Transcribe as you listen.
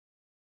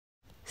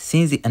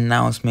Since the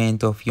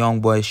announcement of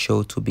YoungBoy's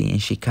show to be in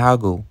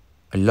Chicago,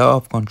 a lot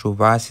of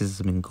controversies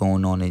have been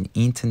going on the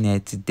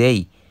internet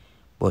today.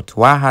 But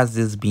why has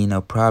this been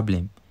a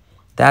problem?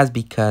 That's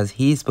because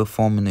he is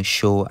performing a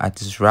show at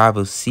his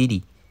rival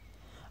city.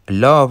 A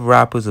lot of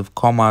rappers have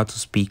come out to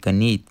speak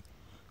on it.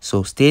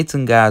 So stay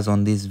tuned guys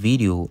on this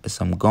video as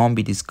I'm gonna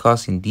be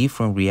discussing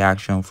different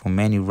reactions from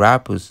many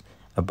rappers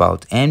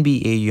about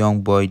NBA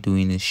YoungBoy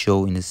doing a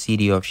show in the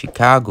city of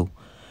Chicago.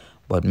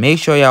 But make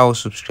sure y'all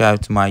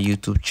subscribe to my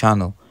YouTube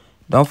channel.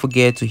 Don't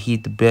forget to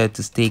hit the bell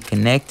to stay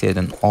connected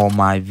on all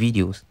my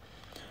videos.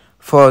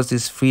 First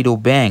is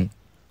Fredo Bang.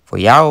 For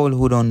y'all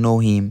who don't know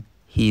him,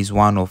 he is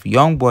one of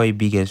YoungBoy's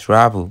biggest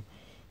rival.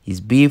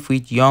 His beef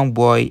with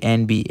YoungBoy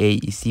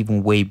NBA is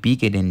even way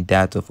bigger than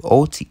that of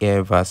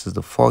OTL versus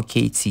the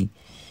 4KT.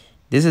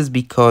 This is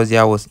because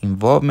there was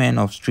involvement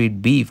of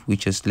street beef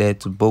which has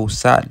led to both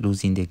sides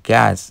losing their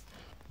guys.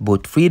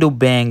 Both Fredo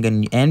Bang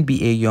and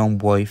NBA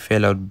YoungBoy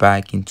fell out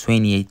back in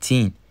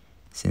 2018.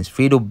 Since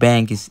Fredo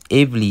Bang is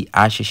heavily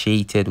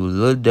associated with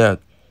Lil Durk,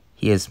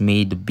 he has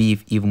made the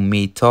beef even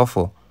made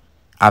tougher.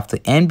 After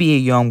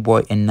NBA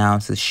YoungBoy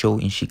announced a show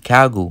in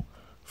Chicago,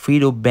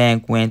 Fredo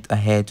Bang went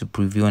ahead to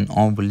preview an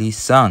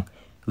unreleased song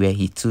where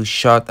he took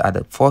shot at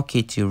a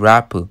 4KT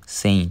rapper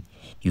saying,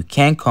 "You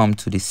can't come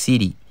to the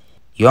city."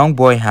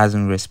 YoungBoy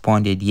hasn't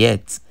responded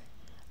yet.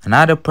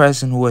 Another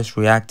person who has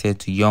reacted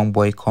to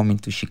YoungBoy coming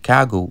to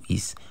Chicago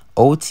is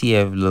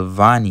OTF Lil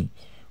Vani.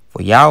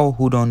 For y'all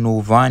who don't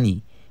know Vani,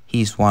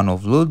 he is one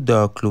of Lil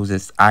Durk's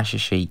closest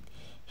associates.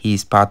 He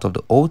is part of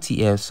the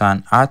OTF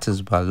signed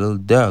artist by Lil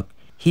Durk.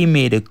 He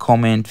made a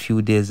comment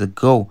few days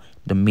ago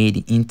that made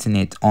the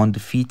internet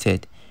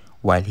undefeated.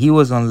 While he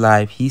was on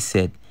live, he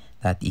said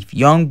that if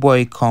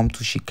YoungBoy come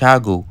to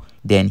Chicago,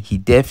 then he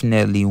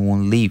definitely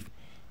won't leave.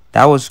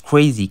 That was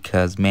crazy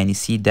cause many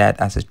see that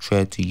as a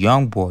threat to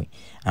YoungBoy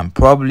and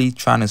probably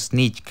trying to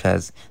snitch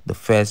cause the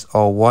feds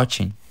are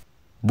watching.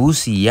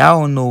 Boosie,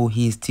 y'all know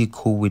he's still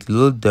cool with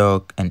Lil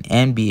Durk and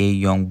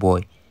NBA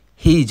YoungBoy.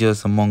 He's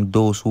just among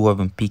those who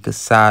haven't picked a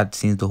side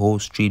since the whole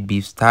street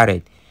beef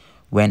started.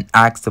 When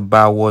asked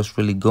about what's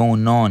really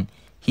going on,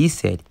 he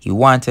said he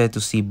wanted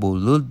to see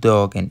both Lil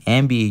Durk and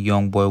NBA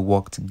YoungBoy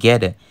work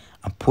together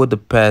and put the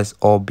past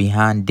all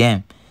behind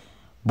them.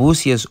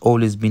 Boosie has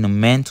always been a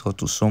mentor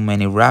to so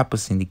many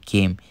rappers in the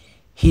game.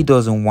 He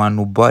doesn't want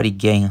nobody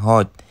getting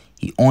hurt.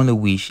 He only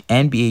wish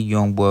NBA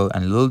YoungBoy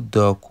and Lil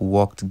Durk could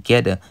work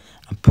together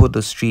and put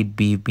the street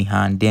beef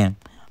behind them.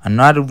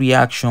 Another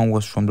reaction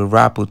was from the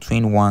rapper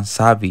 21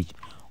 Savage.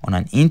 On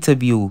an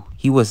interview,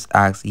 he was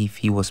asked if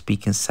he was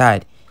picking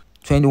side.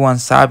 21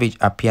 Savage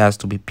appears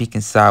to be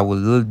picking side with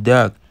Lil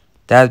Durk.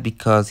 That's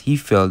because he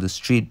felt the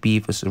street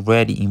beef has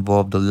already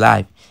involved the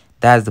life.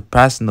 That's the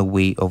personal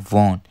way of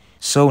Vaughn.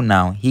 So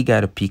now he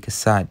gotta pick a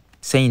side,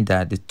 saying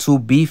that the two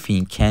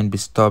beefing can be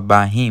stopped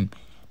by him.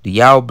 Do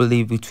y'all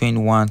believe with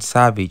 21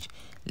 Savage?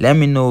 Let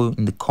me know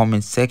in the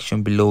comment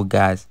section below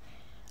guys.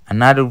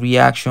 Another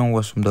reaction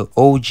was from the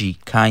OG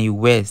Kanye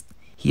West.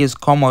 He has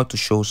come out to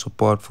show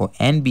support for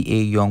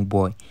NBA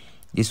YoungBoy.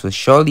 This was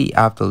shortly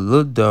after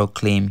Lil Durk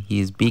claimed he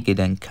is bigger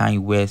than Kanye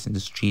West in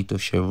the street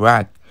of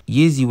Chirac.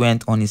 Yeezy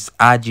went on his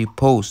IG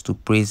post to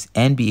praise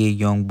NBA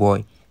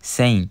YoungBoy,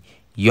 saying,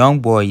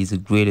 "YoungBoy is the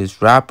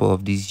greatest rapper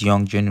of this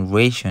young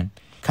generation."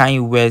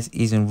 Kanye West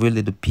isn't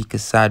really the pick a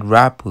side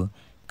rapper,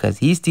 cause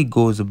he still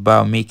goes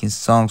about making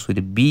songs with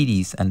the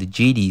BDs and the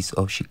GDs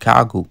of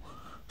Chicago.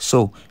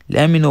 So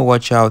let me know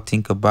what y'all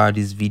think about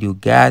this video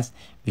guys.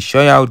 Be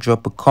sure y'all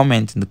drop a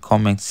comment in the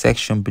comment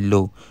section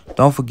below.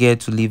 Don't forget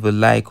to leave a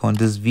like on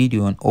this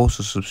video and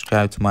also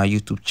subscribe to my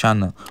YouTube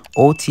channel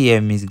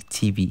OTL Music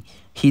TV.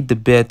 Hit the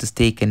bell to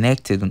stay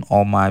connected on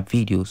all my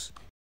videos.